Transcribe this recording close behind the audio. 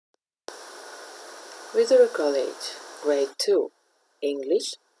Wither College, Grade 2,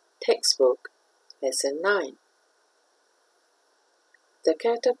 English, Textbook, Lesson 9. The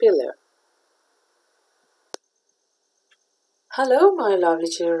Caterpillar. Hello, my lovely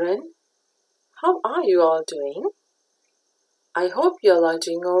children. How are you all doing? I hope you all are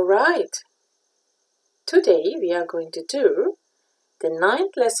doing all right. Today we are going to do the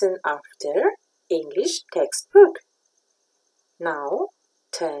 9th lesson after English textbook. Now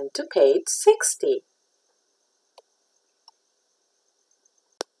turn to page 60.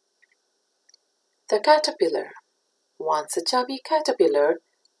 The Caterpillar. Once a chubby caterpillar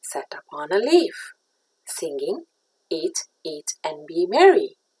sat upon a leaf, singing, "Eat, eat, and be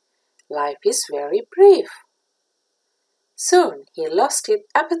merry. Life is very brief." Soon he lost his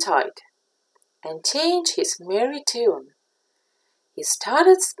appetite and changed his merry tune. He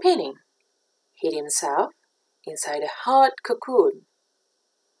started spinning, hid himself inside a hard cocoon,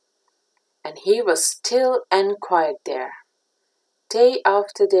 and he was still and quiet there. Day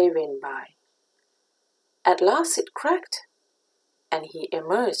after day went by. At last it cracked, and he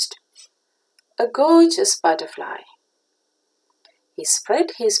emerged, a gorgeous butterfly. He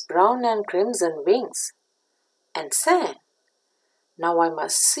spread his brown and crimson wings and sang, "Now I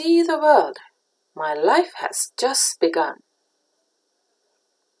must see the world. My life has just begun."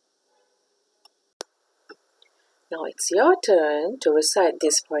 Now it's your turn to recite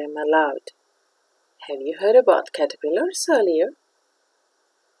this poem aloud. Have you heard about caterpillars earlier?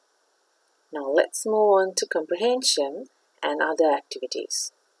 Now let's move on to comprehension and other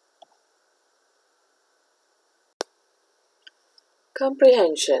activities.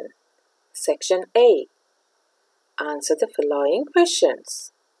 Comprehension. Section A. Answer the following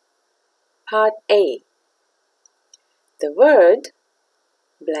questions. Part A. The word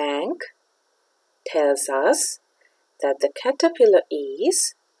blank tells us that the caterpillar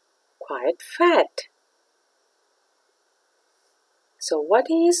is quite fat. So what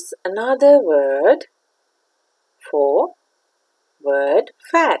is another word for word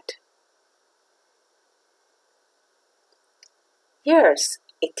fat? Yes,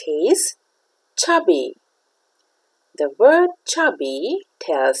 it is chubby. The word chubby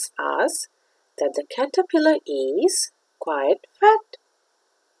tells us that the caterpillar is quite fat.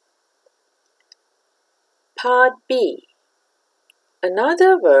 Part B.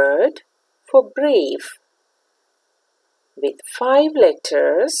 Another word for brief with 5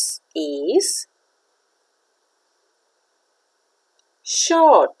 letters is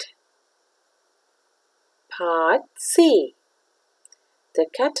short. Part C. The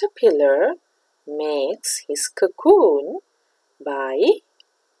caterpillar makes his cocoon by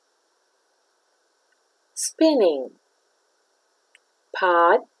spinning.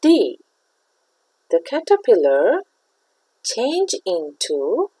 Part D. The caterpillar changes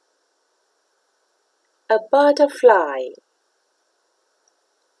into a butterfly.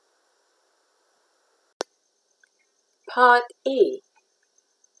 Part E.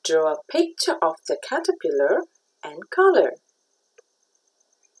 Draw a picture of the caterpillar and color.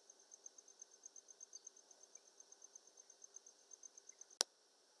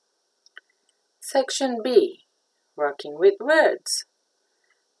 Section B. Working with words.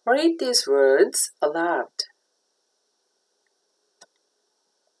 Read these words aloud.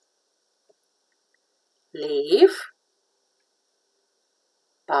 Leaf,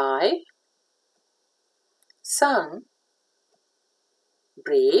 by, sun,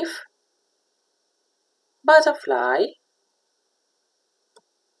 brief, butterfly,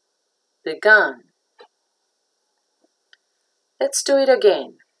 begun. Let's do it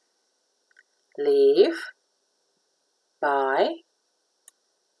again. Leaf, by,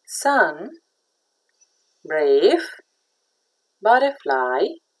 sun, brave, butterfly,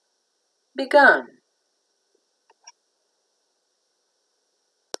 begun.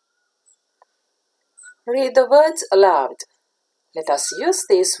 Read the words aloud. Let us use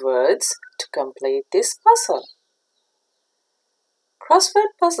these words to complete this puzzle.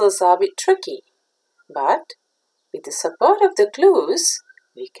 Crossword puzzles are a bit tricky, but with the support of the clues,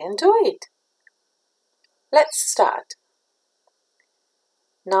 we can do it. Let's start.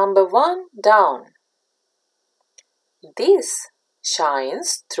 Number 1 down. This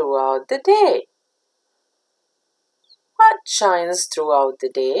shines throughout the day. What shines throughout the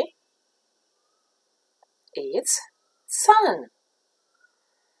day? It's sun.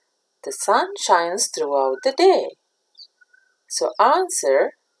 The sun shines throughout the day. So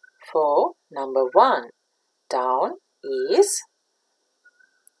answer for number 1 down is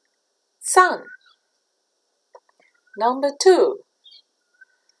sun. Number 2.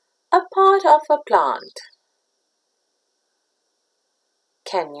 A part of a plant.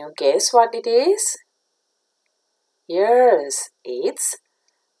 Can you guess what it is? Yes, it's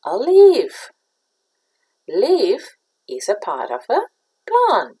a leaf. Leaf is a part of a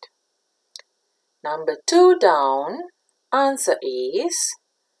plant. Number 2 down, answer is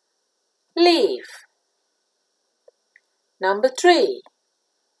leaf. Number 3.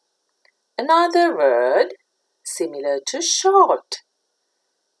 Another word similar to short.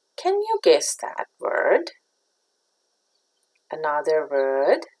 Can you guess that word? Another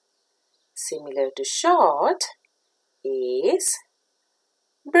word similar to short is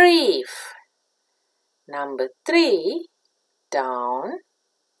brief. Number 3 down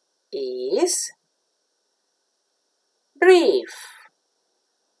is brief.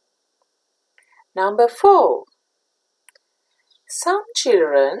 Number 4. Some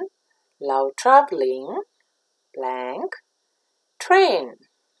children love traveling blank train.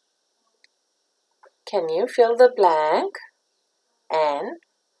 Can you fill the blank and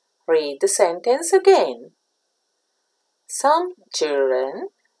read the sentence again? Some children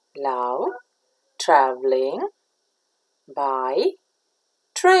love traveling by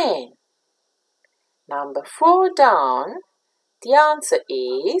train. Number 4 down, the answer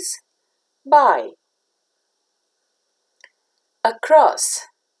is by. Across.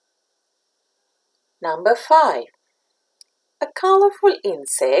 Number 5. A colorful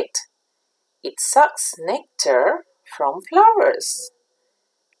insect. It sucks nectar from flowers.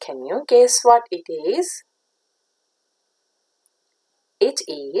 Can you guess what it is? It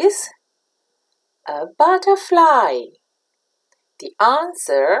is a butterfly. The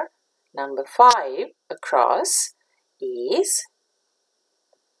answer, number 5, across, is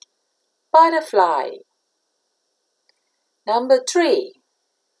butterfly. Number 3,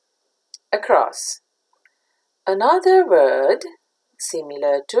 across. Another word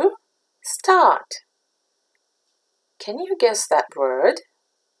similar to start. Can you guess that word?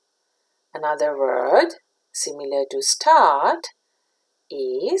 Another word similar to start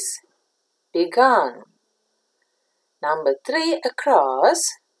is begun. Number 3 across,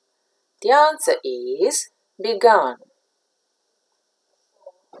 the answer is begun.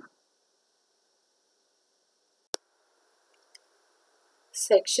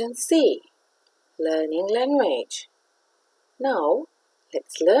 Section C, Learning Language. Now,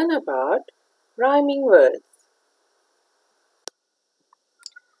 let's learn about rhyming words.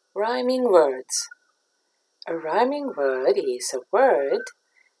 Rhyming words. A rhyming word is a word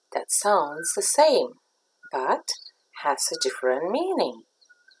that sounds the same but has a different meaning.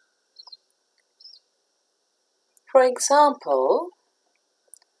 For example,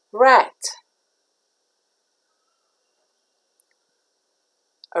 rat.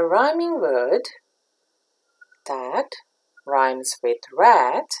 A rhyming word that rhymes with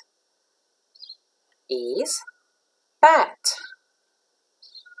rat is bat,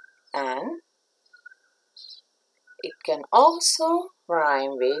 and it can also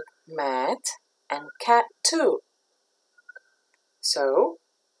rhyme with mat and cat too. So,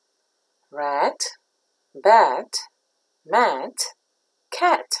 rat, bat, mat,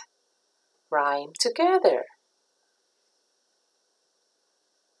 cat rhyme together.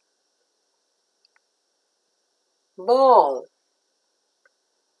 Ball.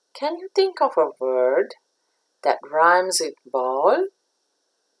 Can you think of a word that rhymes with ball?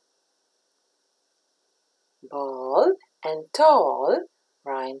 Ball and tall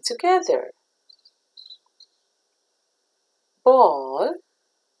rhyme together. Ball,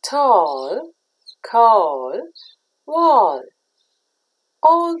 tall, call, wall.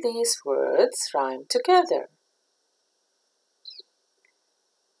 All these words rhyme together.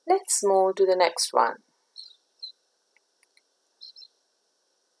 Let's move to the next one.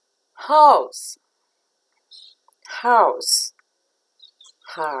 House. House.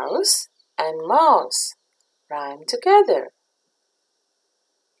 House and mouse rhyme together.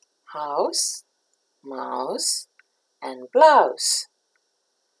 House, mouse, and blouse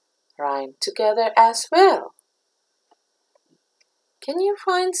rhyme together as well. Can you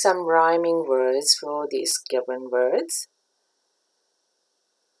find some rhyming words for these given words?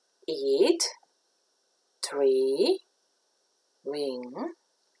 Eat, tree, wing,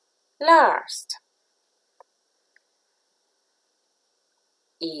 last.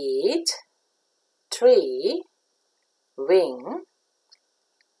 Eat, tree, wing,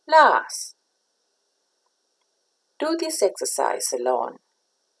 last. Do this exercise alone.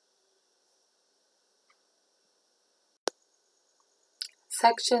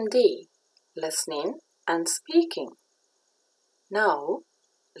 Section D, Listening and Speaking. Now,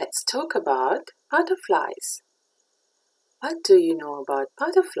 let's talk about butterflies. What do you know about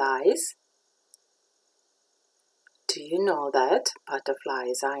butterflies? Do you know that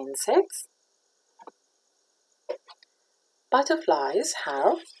butterflies are insects? Butterflies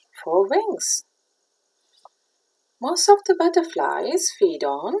have 4 wings. Most of the butterflies feed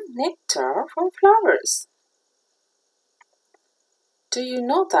on nectar from flowers. Do you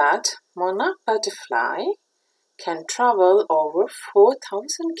know that monarch butterfly can travel over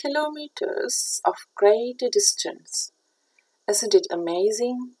 4,000 kilometers of great distance? Isn't it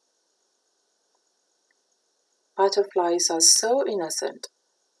amazing? Butterflies are so innocent,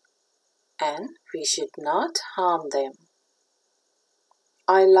 and we should not harm them.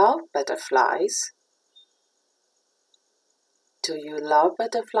 I love butterflies. Do you love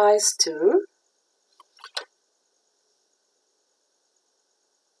butterflies too?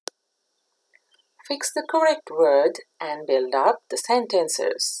 Fix the correct word and build up the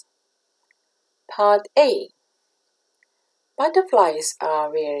sentences. Part A. Butterflies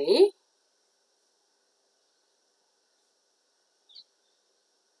are very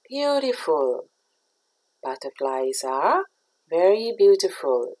beautiful. Butterflies are very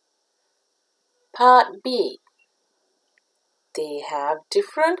beautiful. Part B. They have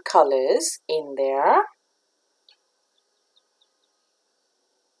different colors in their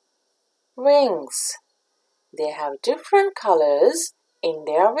wings. They have different colors in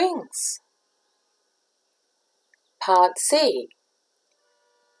their wings. Part C.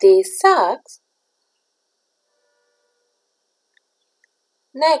 They suck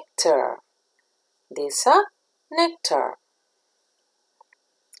nectar. They suck nectar.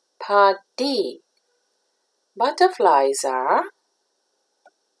 Part D. Butterflies are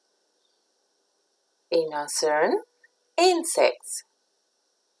innocent insects.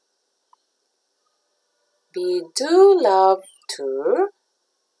 We do love to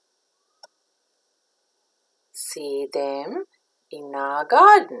see them in our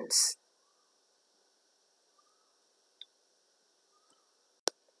gardens.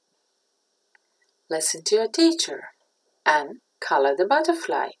 Listen to your teacher and color the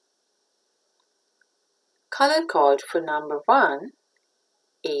butterfly. Color code for number 1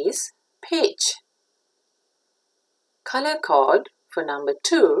 is peach. Color code for number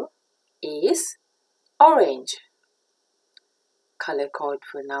 2 is orange. Color code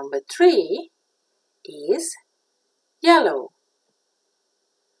for number 3 is yellow.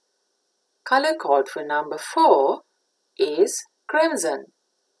 Color code for number 4 is crimson.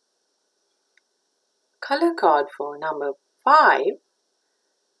 Color code for number 5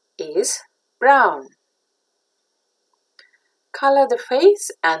 is brown. Color the face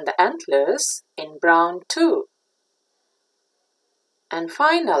and the antlers in brown too. And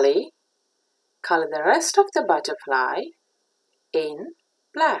finally, color the rest of the butterfly in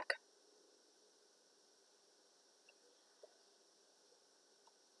black.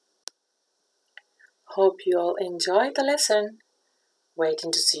 Hope you all enjoyed the lesson.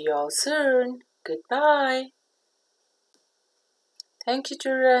 Waiting to see you all soon. Goodbye. Thank you,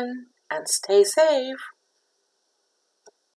 children, and stay safe.